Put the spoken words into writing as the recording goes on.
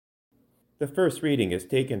The first reading is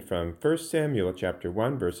taken from 1 Samuel chapter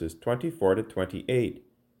 1 verses 24 to 28.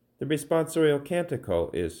 The responsorial canticle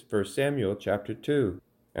is 1 Samuel chapter 2,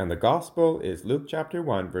 and the gospel is Luke chapter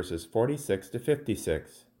 1 verses 46 to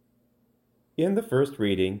 56. In the first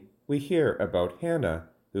reading, we hear about Hannah,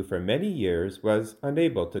 who for many years was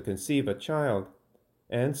unable to conceive a child,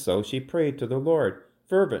 and so she prayed to the Lord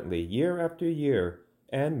fervently year after year,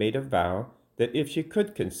 and made a vow that if she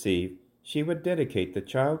could conceive, she would dedicate the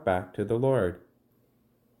child back to the Lord.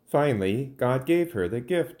 Finally, God gave her the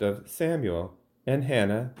gift of Samuel, and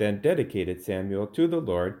Hannah then dedicated Samuel to the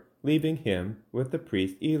Lord, leaving him with the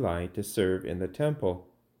priest Eli to serve in the temple.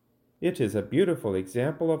 It is a beautiful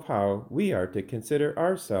example of how we are to consider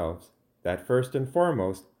ourselves, that first and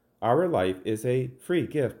foremost, our life is a free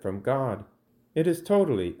gift from God. It is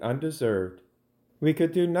totally undeserved. We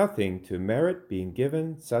could do nothing to merit being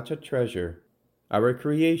given such a treasure. Our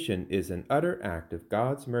creation is an utter act of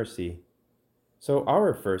God's mercy. So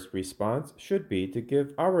our first response should be to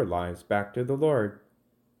give our lives back to the Lord,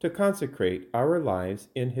 to consecrate our lives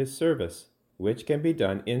in His service, which can be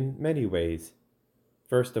done in many ways.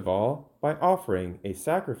 First of all, by offering a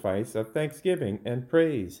sacrifice of thanksgiving and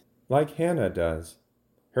praise, like Hannah does.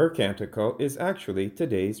 Her canticle is actually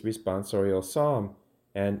today's responsorial psalm,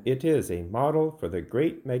 and it is a model for the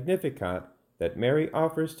great Magnificat that Mary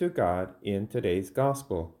offers to God in today's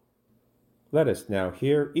gospel. Let us now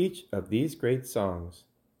hear each of these great songs.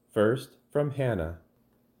 First, from Hannah.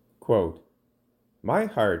 Quote, "My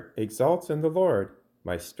heart exalts in the Lord,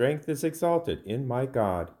 my strength is exalted in my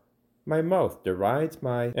God. My mouth derides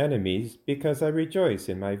my enemies because I rejoice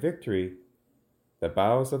in my victory. The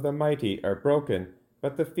bows of the mighty are broken,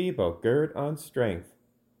 but the feeble gird on strength.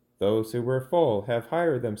 Those who were full have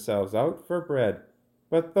hired themselves out for bread,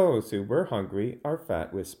 but those who were hungry are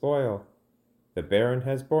fat with spoil. The barren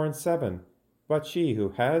has borne 7, but she who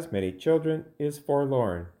has many children is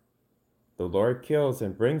forlorn. The Lord kills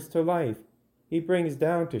and brings to life. He brings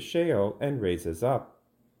down to Sheol and raises up.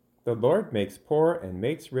 The Lord makes poor and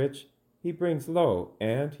makes rich. He brings low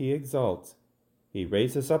and he exalts. He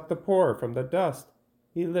raises up the poor from the dust.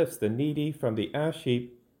 He lifts the needy from the ash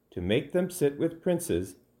heap to make them sit with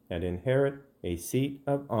princes and inherit a seat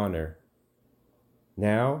of honor."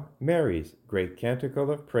 Now, Mary's great canticle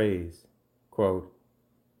of praise. Quote,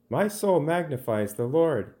 "My soul magnifies the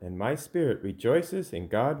Lord, and my spirit rejoices in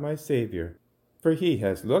God my Savior, for he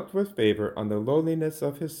has looked with favor on the lowliness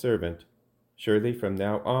of his servant. Surely from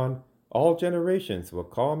now on all generations will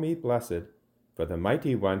call me blessed, for the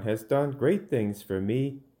Mighty One has done great things for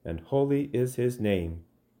me, and holy is his name.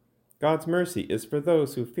 God's mercy is for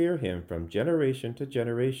those who fear him from generation to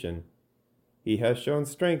generation. He has shown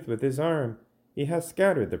strength with his arm. He has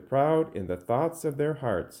scattered the proud in the thoughts of their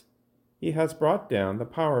hearts. He has brought down the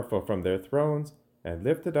powerful from their thrones and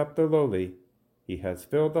lifted up the lowly. He has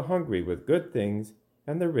filled the hungry with good things,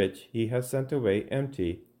 and the rich he has sent away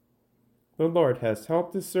empty. The Lord has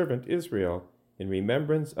helped his servant Israel in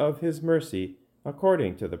remembrance of his mercy,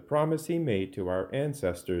 according to the promise he made to our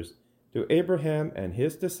ancestors, to Abraham and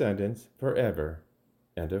his descendants forever."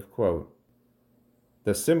 End of quote.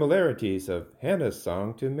 The similarities of Hannah's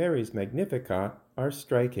song to Mary's Magnificat are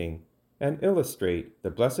striking and illustrate the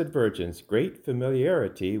Blessed Virgin's great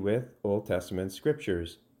familiarity with Old Testament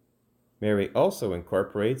scriptures. Mary also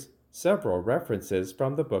incorporates several references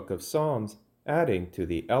from the book of Psalms, adding to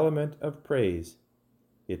the element of praise.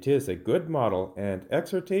 It is a good model and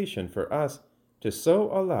exhortation for us to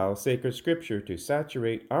so allow sacred scripture to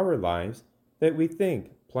saturate our lives that we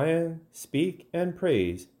think, plan, speak, and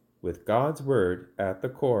praise with God's word at the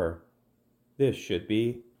core. This should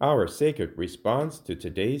be our sacred response to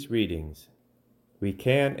today's readings. We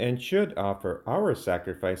can and should offer our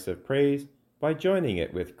sacrifice of praise by joining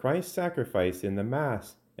it with Christ's sacrifice in the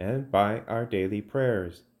Mass and by our daily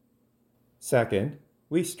prayers. Second,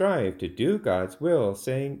 we strive to do God's will,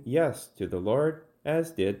 saying yes to the Lord,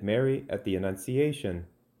 as did Mary at the Annunciation.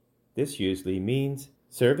 This usually means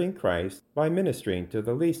serving Christ by ministering to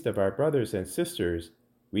the least of our brothers and sisters,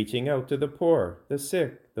 reaching out to the poor, the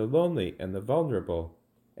sick, the lonely, and the vulnerable,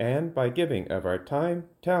 and by giving of our time,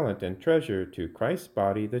 talent, and treasure to Christ's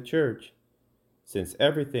body, the Church. Since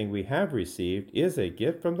everything we have received is a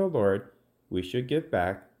gift from the Lord, we should give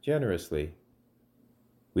back generously.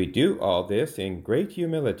 We do all this in great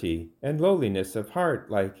humility and lowliness of heart,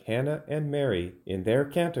 like Hannah and Mary in their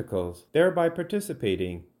canticles, thereby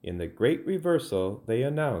participating in the great reversal they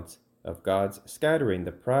announce of God's scattering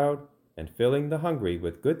the proud and filling the hungry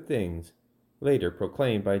with good things, later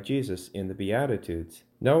proclaimed by Jesus in the Beatitudes,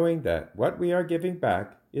 knowing that what we are giving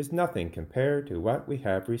back is nothing compared to what we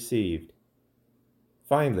have received.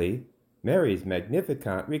 Finally, Mary's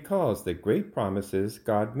Magnificat recalls the great promises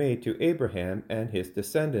God made to Abraham and his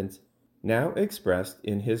descendants, now expressed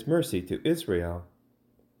in his mercy to Israel.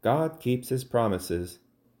 God keeps his promises.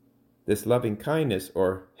 This loving kindness,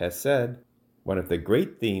 or hesed, one of the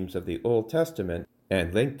great themes of the Old Testament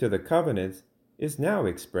and linked to the covenants, is now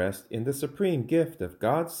expressed in the supreme gift of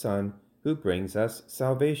God's Son who brings us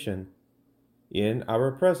salvation. In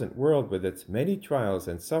our present world with its many trials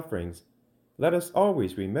and sufferings, let us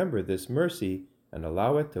always remember this mercy and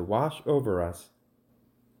allow it to wash over us.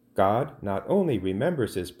 God not only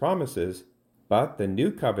remembers his promises, but the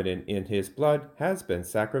new covenant in his blood has been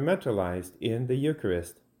sacramentalized in the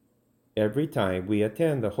Eucharist. Every time we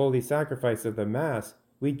attend the holy sacrifice of the Mass,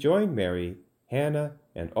 we join Mary, Hannah,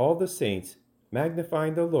 and all the saints,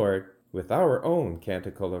 magnifying the Lord with our own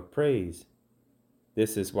canticle of praise.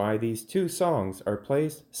 This is why these two songs are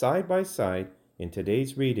placed side by side in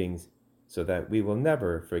today's readings, so that we will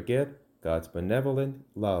never forget God's benevolent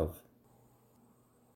love.